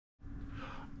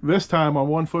This time on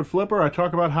One Foot Flipper, I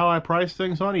talk about how I price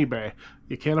things on eBay.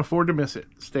 You can't afford to miss it.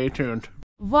 Stay tuned.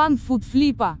 One Foot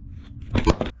Flipper.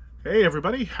 Hey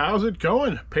everybody, how's it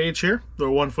going? Paige here,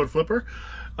 the One Foot Flipper.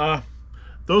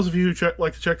 Those of you who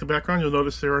like to check the background, you'll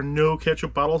notice there are no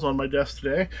ketchup bottles on my desk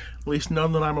today. At least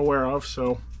none that I'm aware of,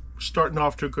 so starting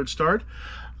off to a good start.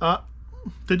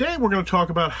 Today we're going to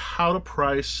talk about how to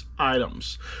price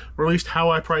items, or at least how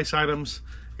I price items,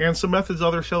 and some methods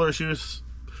other sellers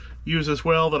use as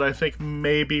well that I think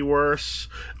may be worse,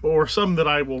 or some that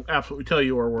I will absolutely tell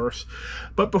you are worse.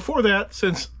 But before that,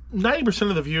 since 90%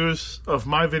 of the views of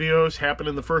my videos happen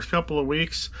in the first couple of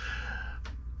weeks,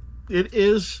 it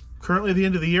is currently the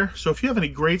end of the year. So if you have any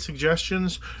great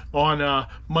suggestions on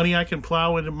money I can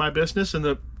plow into my business and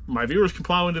that my viewers can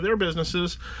plow into their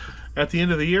businesses at the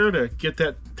end of the year to get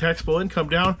that taxable income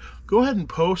down, go ahead and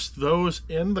post those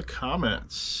in the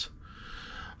comments.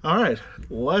 All right,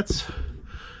 let's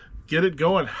get it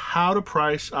going. How to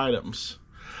price items.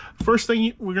 First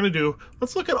thing we're going to do,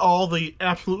 let's look at all the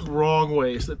absolute wrong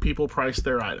ways that people price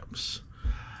their items.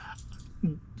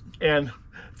 And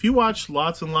if you watch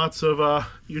lots and lots of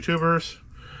YouTubers,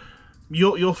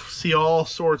 you'll see all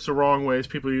sorts of wrong ways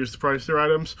people use to price their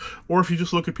items. Or if you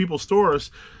just look at people's stores,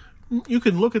 you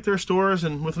can look at their stores,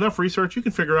 and with enough research, you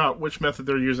can figure out which method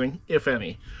they're using, if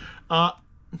any.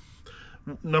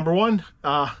 Number one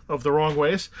of the wrong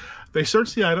ways, they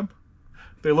search the item,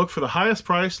 they look for the highest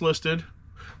price listed,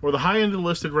 or the high end of the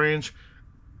listed range,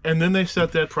 and then they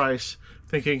set that price,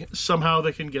 thinking somehow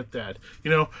they can get that.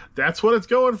 You know, that's what it's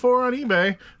going for on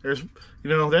eBay. There's, you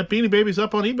know, that Beanie Baby's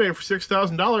up on eBay for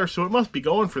 $6,000, so it must be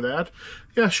going for that.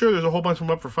 Yeah, sure, there's a whole bunch of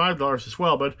them up for $5 as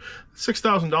well, but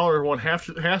 $6,000 one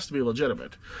has to be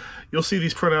legitimate. You'll see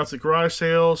these printouts at garage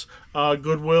sales.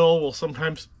 Goodwill will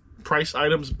sometimes price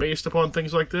items based upon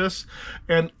things like this,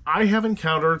 and I have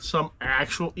encountered some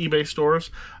actual eBay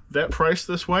stores that price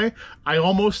this way.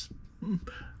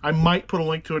 I might put a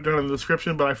link to it down in the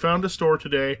description, but I found a store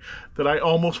today that I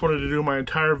almost wanted to do my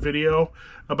entire video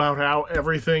about how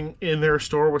everything in their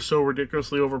store was so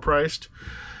ridiculously overpriced.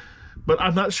 But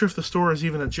I'm not sure if the store is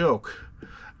even a joke.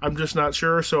 I'm just not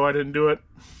sure, so I didn't do it.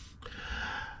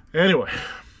 Anyway,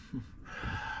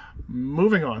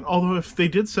 moving on. Although if they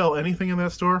did sell anything in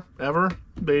that store, ever,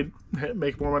 they'd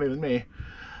make more money than me.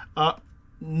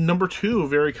 Number two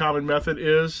very common method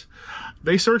is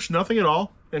they search nothing at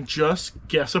all and just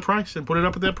guess a price and put it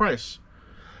up at that price.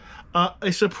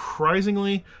 A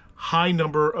surprisingly high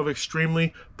number of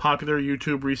extremely popular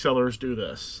YouTube resellers do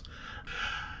this.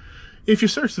 If you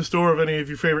search the store of any of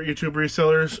your favorite YouTube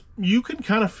resellers, you can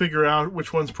kind of figure out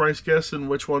which ones price guess and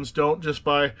which ones don't just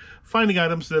by finding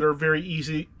items that are very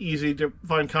easy to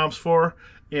find comps for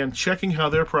and checking how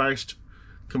they're priced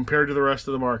compared to the rest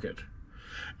of the market.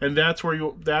 And that's where it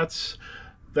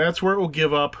will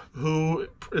give up who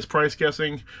is price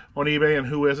guessing on eBay and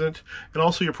who isn't. And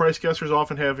also your price guessers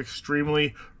often have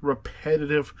extremely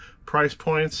repetitive price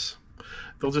points.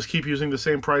 They'll just keep using the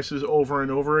same prices over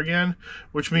and over again,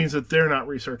 which means that they're not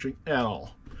researching at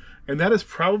all. And that is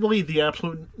probably the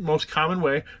absolute most common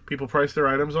way people price their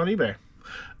items on eBay.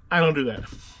 I don't do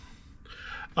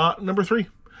that. Number three,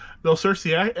 they'll search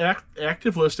the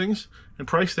active listings and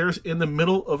price theirs in the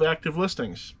middle of active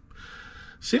listings.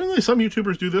 Seemingly some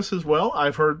YouTubers do this as well.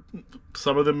 I've heard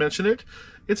some of them mention it.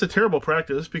 It's a terrible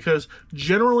practice because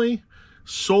generally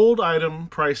sold item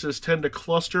prices tend to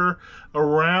cluster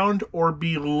around or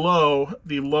below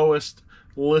the lowest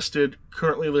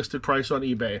currently listed price on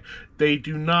eBay. They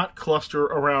do not cluster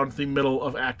around the middle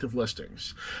of active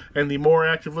listings. And the more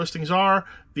active listings are,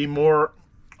 the more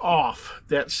off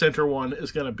that center one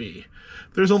is going to be.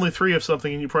 If there's only 3 of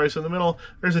something and you price in the middle,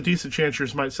 there's a decent chance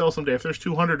yours might sell someday. If there's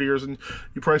 200 of yours and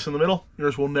you price in the middle,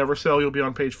 yours will never sell. You'll be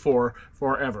on page 4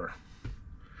 forever.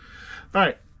 All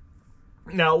right.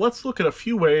 Now let's look at a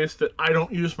few ways that I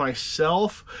don't use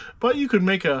myself, but you could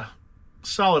make a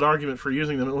solid argument for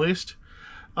using them at least.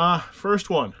 First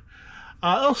one,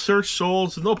 they'll search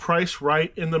solds and they'll price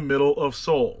right in the middle of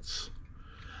solds.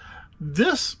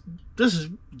 This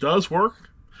does work.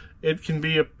 It can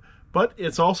be but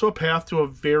it's also a path to a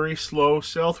very slow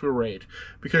sell-through rate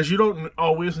because you don't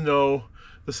always know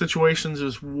the situations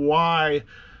as why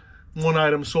one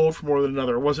item sold for more than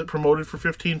another. Was it promoted for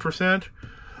 15%?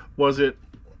 Was it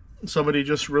somebody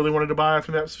just really wanted to buy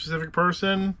from that specific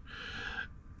person?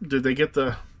 Did they get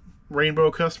the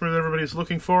rainbow customer that everybody's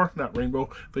looking for? Not rainbow,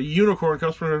 the unicorn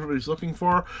customer that everybody's looking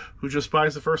for, who just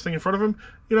buys the first thing in front of him?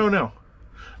 You don't know.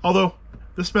 Although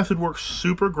this method works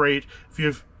super great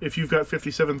if you've got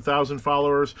 57,000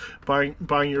 followers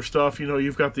buying your stuff. You know,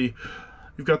 you've got the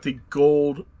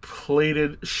gold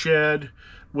plated shed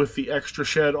with the extra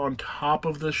shed on top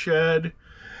of the shed,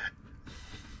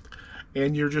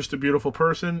 and you're just a beautiful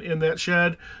person in that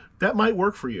shed, that might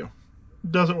work for you.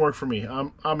 Doesn't work for me.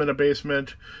 I'm in a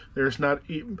basement.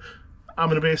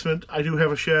 I'm in a basement. I do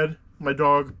have a shed. My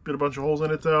dog bit a bunch of holes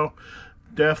in it, though.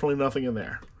 Definitely nothing in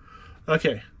there.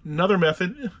 Okay, another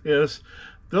method is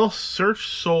they'll search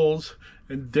solds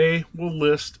and they will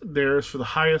list theirs for the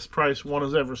highest price one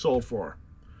has ever sold for.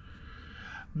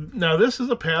 Now, this is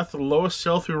a path to the lowest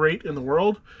sell-through rate in the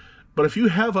world, but if you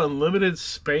have unlimited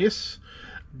space,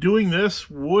 doing this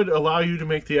would allow you to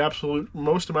make the absolute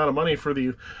most amount of money for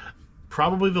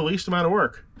probably the least amount of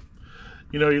work.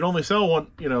 You know, you'd only sell one,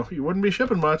 you know, you wouldn't be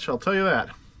shipping much, I'll tell you that.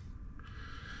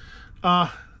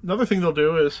 Another thing they'll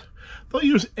do is they'll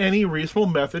use any reasonable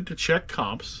method to check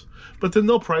comps, but then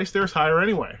they'll price theirs higher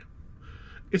anyway.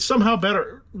 It's somehow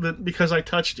better because I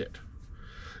touched it.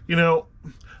 You know,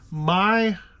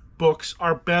 my books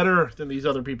are better than these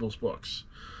other people's books.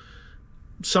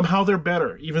 Somehow they're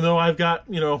better, even though I've got,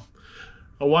 you know,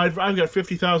 I've got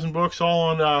 50,000 books all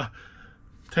on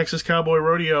Texas Cowboy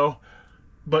Rodeo,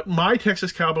 but my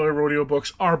Texas Cowboy Rodeo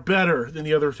books are better than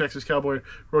the other Texas Cowboy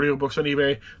Rodeo books on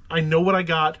eBay. I know what I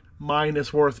got. Mine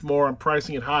is worth more. I'm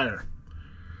pricing it higher.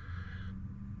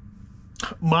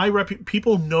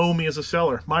 People know me as a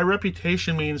seller. My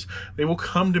reputation means they will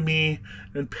come to me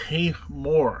and pay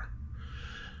more.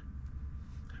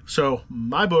 So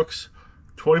my books,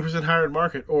 20% higher in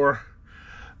market, or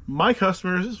my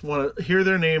customers want to hear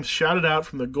their names shouted out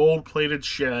from the gold-plated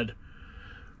shed.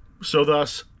 So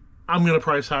thus, I'm going to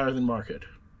price higher than market.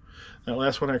 That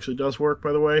last one actually does work,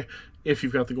 by the way, if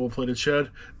you've got the gold-plated shed.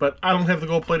 But I don't have the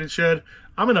gold-plated shed.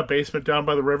 I'm in a basement down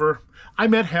by the river. I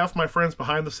met half my friends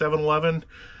behind the 7-Eleven,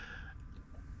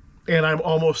 and I'm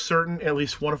almost certain at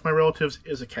least one of my relatives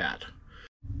is a cat.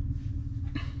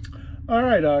 All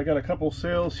right, I got a couple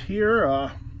sales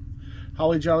here.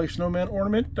 Holly Jolly Snowman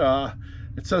ornament.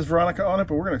 It says Veronica on it,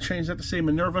 but we're going to change that to say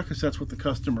Minerva because that's what the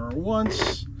customer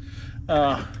wants.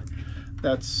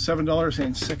 That's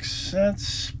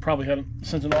 $7.06. Probably hadn't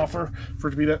sent an offer for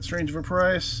it to be that strange of a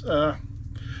price.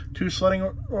 Two sledding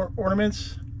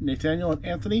ornaments, Nathaniel and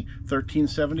Anthony,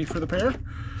 $13.70 for the pair.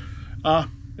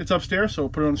 It's upstairs, so we'll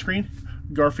put it on the screen.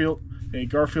 A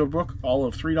Garfield book, all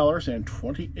of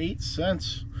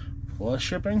 $3.28 plus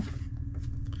shipping.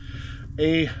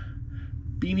 A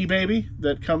Beanie Baby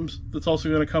that's also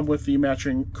going to come with the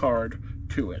matching card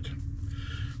to it.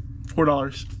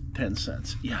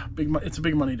 $4.10. Yeah, it's a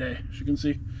big money day, as you can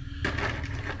see.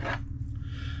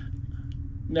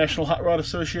 National Hot Rod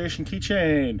Association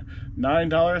keychain,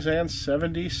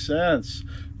 $9.70.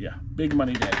 Yeah, big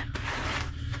money day.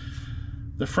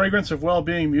 The Fragrance of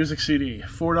Well-Being music CD,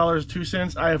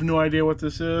 $4.02. I have no idea what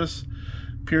this is.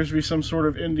 Appears to be some sort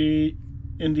of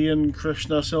Indian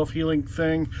Krishna self-healing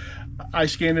thing. I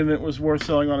scanned it and it was worth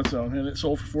selling on its own, and it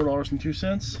sold for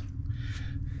 $4.02.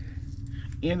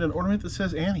 And an ornament that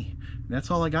says Annie. And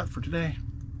that's all I got for today.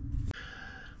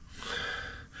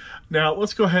 Now,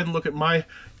 let's go ahead and look at my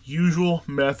usual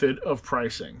method of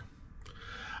pricing.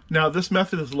 Now, this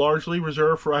method is largely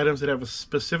reserved for items that have a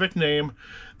specific name,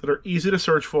 that are easy to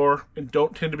search for, and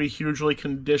don't tend to be hugely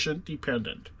condition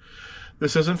dependent.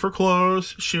 This isn't for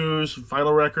clothes, shoes,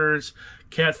 vinyl records,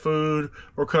 cat food,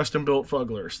 or custom-built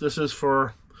fugglers. This is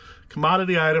for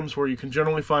commodity items where you can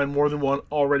generally find more than one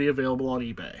already available on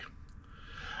eBay.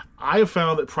 I have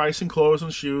found that pricing clothes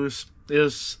and shoes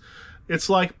it's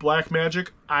like black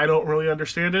magic. I don't really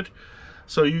understand it,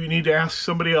 so you need to ask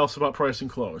somebody else about pricing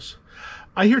clothes.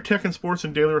 I hear Tech and Sports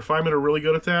and Daily Refinement are really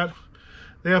good at that.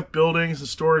 They have buildings and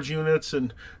storage units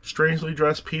and strangely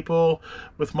dressed people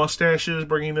with mustaches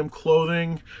bringing them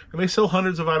clothing, and they sell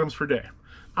hundreds of items per day.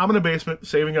 I'm in a basement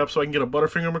saving up so I can get a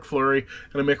Butterfinger McFlurry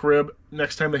and a McRib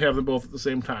next time they have them both at the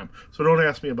same time. So don't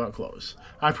ask me about clothes.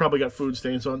 I've probably got food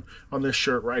stains on this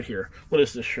shirt right here. What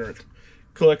is this shirt?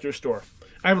 Collector Store.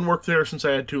 I haven't worked there since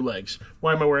I had 2 legs.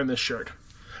 Why am I wearing this shirt?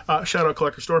 Shout out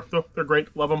Collector Store, though. They're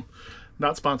great. Love them.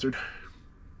 Not sponsored.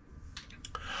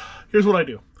 Here's what I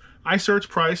do. I search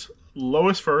price,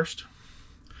 lowest first.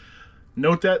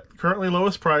 Note that currently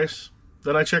lowest price.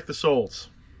 Then I check the solds.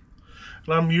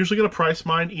 And I'm usually going to price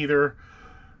mine either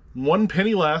 1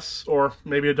 penny less, or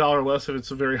maybe $1 less if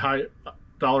it's a very high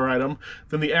dollar item,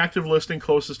 than the active listing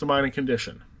closest to mine in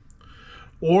condition.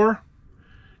 Or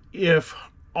if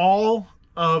all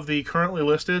of the currently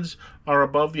listeds are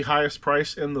above the highest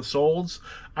price in the solds,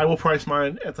 I will price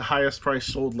mine at the highest price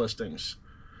sold listings.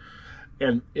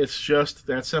 And it's just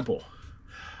that simple.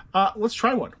 Let's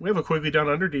try one. We have a Quigley Down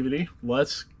Under DVD.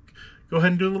 Let's go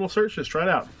ahead and do a little search. Just try it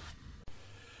out.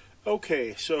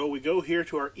 Okay, so we go here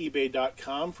to our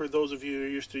ebay.com. For those of you who are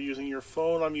used to using your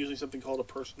phone, I'm using something called a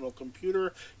personal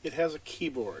computer. It has a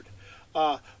keyboard.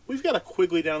 We've got a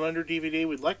Quigley Down Under DVD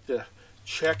we'd like to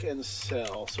check and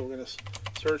sell. So we're going to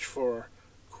search for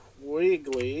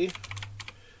Quigley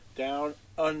Down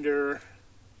Under.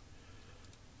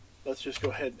 Let's just go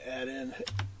ahead and add in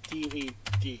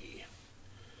DVD.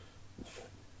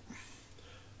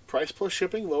 Price plus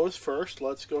shipping, lowest first.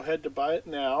 Let's go ahead to buy it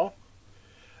now.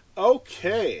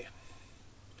 Okay.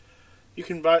 You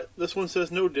can buy, this one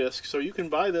says no disc, so you can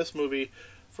buy this movie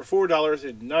for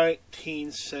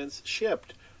 $4.19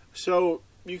 shipped. So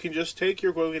you can just take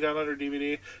your Quigley Down Under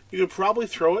DVD. You could probably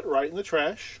throw it right in the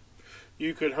trash.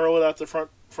 You could hurl it out the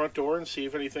front door and see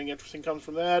if anything interesting comes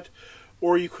from that.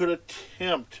 Or you could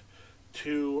attempt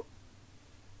to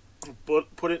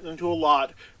put it into a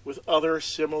lot with other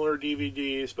similar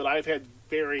DVDs, but I've had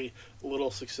very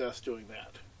little success doing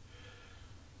that.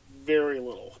 Very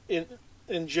little. In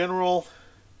general,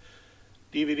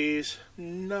 DVDs,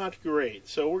 not great.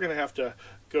 So we're going to have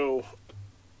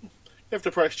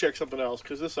to price check something else,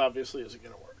 because this obviously isn't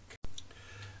going to work.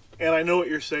 And I know what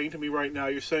you're saying to me right now.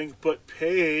 You're saying, but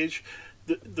Paige,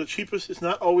 the cheapest, it's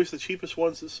not always the cheapest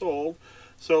ones that sold.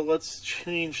 So let's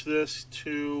change this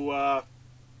to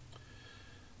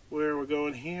where we're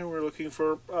going here. We're looking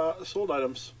for sold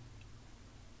items.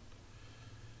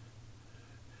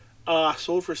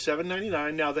 Sold for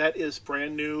 $7.99. Now that is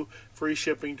brand new, free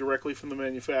shipping directly from the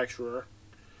manufacturer.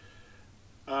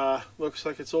 Looks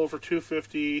like it sold for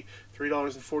 $2.50,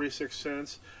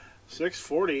 $3.46,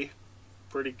 $6.40,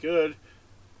 pretty good.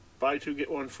 Buy two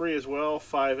get one free as well,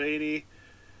 $5.80,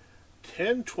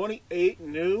 $10.28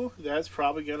 new. That's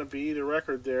probably going to be the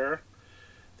record there.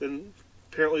 Then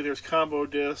apparently there's combo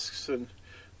discs and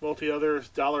multi others,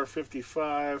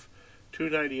 $1.55,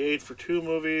 $2.98 for two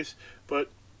movies, but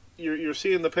you're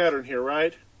seeing the pattern here,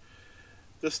 right?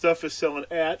 This stuff is selling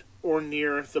at or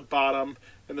near the bottom,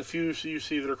 and the few you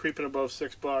see that are creeping above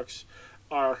 $6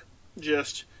 are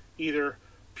just either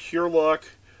pure luck,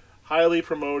 highly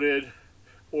promoted,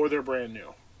 or they're brand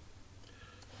new.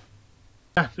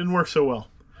 Yeah, didn't work so well.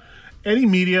 Any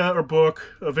media or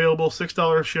book available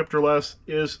 $6 shipped or less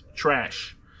is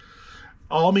trash.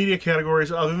 All media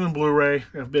categories other than Blu-ray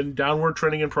have been downward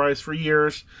trending in price for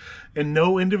years, and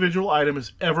no individual item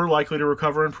is ever likely to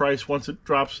recover in price once it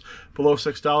drops below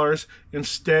 $6.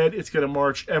 Instead, it's going to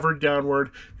march ever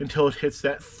downward until it hits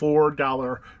that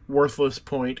 $4 worthless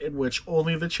point at which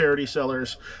only the charity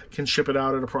sellers can ship it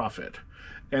out at a profit.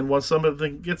 And once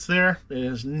something gets there, it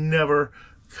is never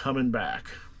coming back.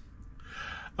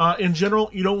 In general,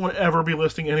 you don't want to ever be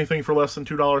listing anything for less than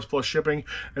 $2 plus shipping,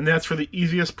 and that's for the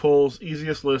easiest pulls,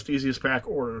 easiest list, easiest pack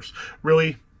orders.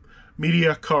 Really,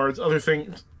 media, cards, other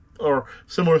things, or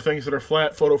similar things that are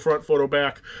flat, photo front, photo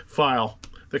back file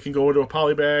that can go into a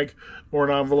poly bag or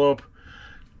an envelope.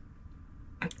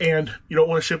 And you don't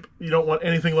want to ship, you don't want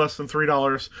anything less than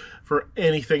 $3 for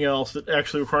anything else that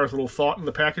actually requires a little thought in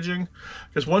the packaging.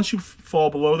 Because once you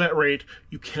fall below that rate,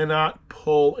 you cannot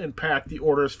pull and pack the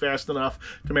orders fast enough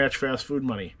to match fast food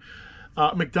money.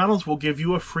 McDonald's will give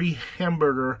you a free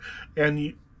hamburger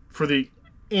and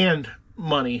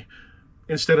money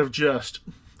instead of just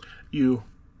you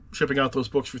shipping out those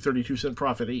books for 32-cent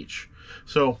profit each.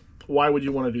 So why would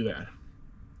you want to do that?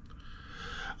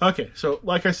 Okay, so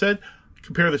like I said,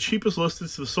 compare the cheapest listed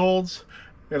to the solds,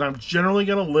 and I'm generally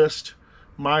going to list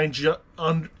mine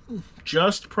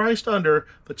just priced under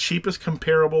the cheapest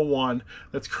comparable one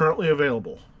that's currently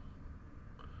available.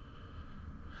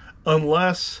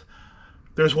 Unless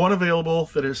there's one available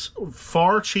that is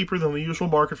far cheaper than the usual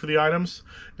market for the items.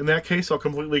 In that case, I'll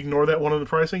completely ignore that one in the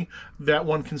pricing. That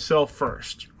one can sell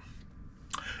first.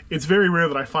 It's very rare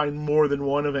that I find more than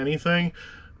one of anything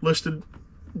listed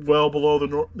well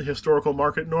below the historical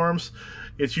market norms.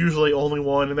 It's usually only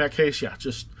one. In that case, yeah,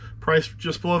 just price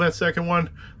just below that second one.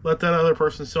 Let that other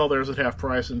person sell theirs at half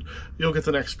price, and you'll get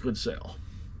the next good sale.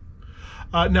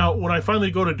 Now, when I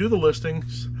finally go to do the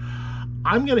listings,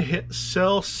 I'm going to hit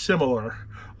sell similar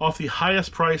off the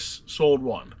highest price sold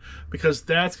one, because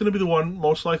that's going to be the one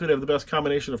most likely to have the best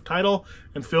combination of title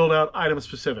and filled out item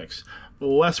specifics.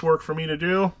 Less work for me to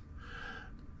do,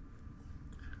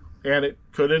 and it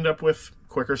could end up with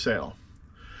quicker sale.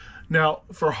 Now,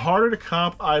 for harder to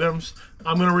comp items,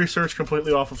 I'm going to research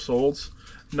completely off of solds,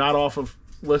 not off of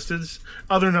listeds.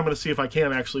 Other than I'm going to see if I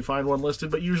can actually find one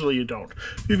listed, but usually you don't.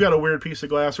 If you've got a weird piece of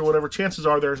glass or whatever, chances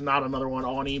are there's not another one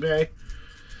on eBay.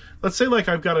 Let's say like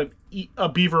I've got a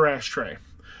beaver ashtray.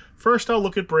 First, I'll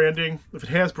look at branding. If it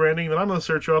has branding, then I'm going to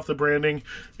search off the branding.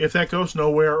 If that goes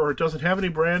nowhere or it doesn't have any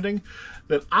branding,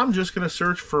 then I'm just going to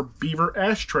search for beaver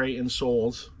ashtray in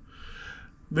solds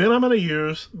Then I'm going to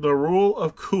use the rule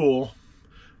of cool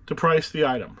to price the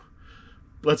item.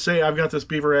 Let's say I've got this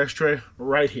beaver ashtray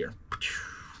right here.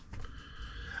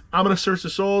 I'm going to search the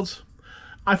solds.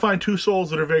 I find two solds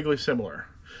that are vaguely similar.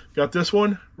 Got this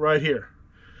one right here.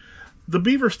 The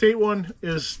Beaver State one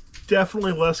is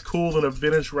definitely less cool than a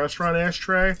vintage restaurant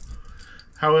ashtray.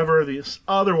 However, this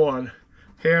other one,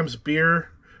 Ham's Beer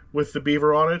with the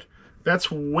beaver on it, that's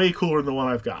way cooler than the one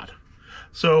I've got.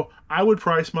 So I would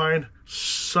price mine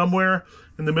somewhere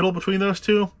in the middle between those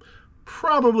two,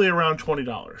 probably around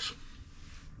 $20.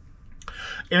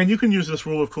 And you can use this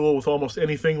rule of cool with almost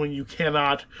anything when you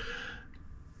cannot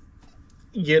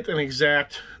get an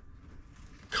exact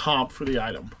comp for the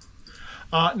item.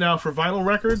 Now for vinyl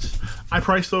records, I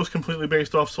price those completely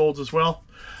based off solds as well.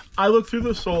 I look through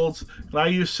the solds and I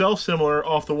use sell similar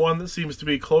off the one that seems to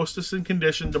be closest in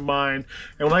condition to mine.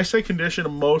 And when I say condition,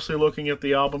 I'm mostly looking at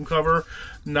the album cover,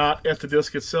 not at the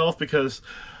disc itself, because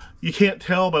you can't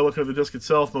tell by looking at the disc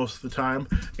itself most of the time.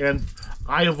 And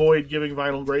I avoid giving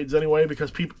vinyl grades anyway,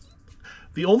 because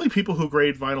the only people who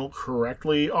grade vinyl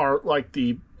correctly are like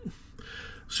the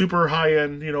super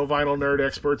high-end, vinyl nerd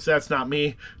experts. That's not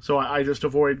me, so I just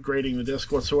avoid grading the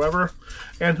disc whatsoever,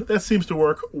 and that seems to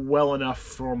work well enough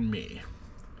for me.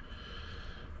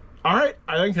 Alright,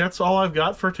 I think that's all I've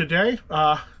got for today.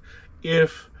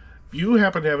 If you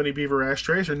happen to have any beaver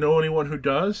ashtrays or know anyone who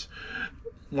does,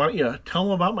 why don't you tell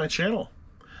them about my channel?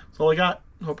 That's all I got.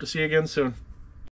 Hope to see you again soon.